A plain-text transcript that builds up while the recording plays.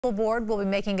School board will be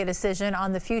making a decision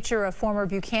on the future of former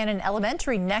Buchanan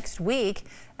Elementary next week.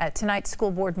 At tonight's school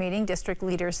board meeting, district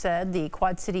leaders said the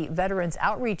Quad City Veterans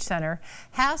Outreach Center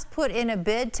has put in a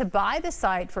bid to buy the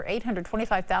site for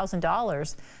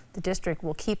 $825,000. The district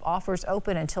will keep offers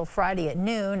open until Friday at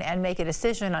noon and make a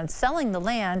decision on selling the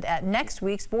land at next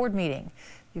week's board meeting.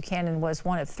 Buchanan was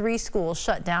one of 3 schools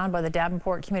shut down by the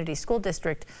Davenport Community School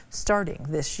District starting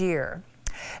this year.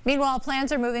 Meanwhile,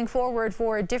 plans are moving forward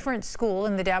for a different school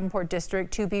in the Davenport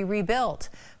district to be rebuilt.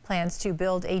 Plans to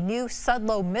build a new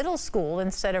Sudlow middle school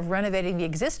instead of renovating the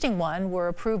existing one were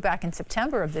approved back in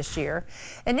September of this year.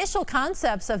 Initial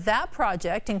concepts of that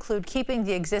project include keeping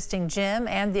the existing gym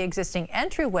and the existing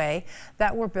entryway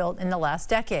that were built in the last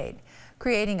decade,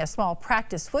 creating a small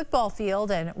practice football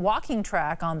field and walking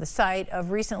track on the site of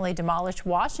recently demolished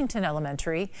Washington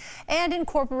Elementary, and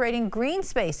incorporating green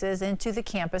spaces into the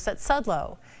campus at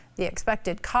Sudlow. The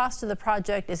expected cost of the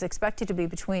project is expected to be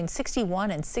between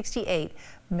 $61 and $68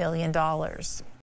 million.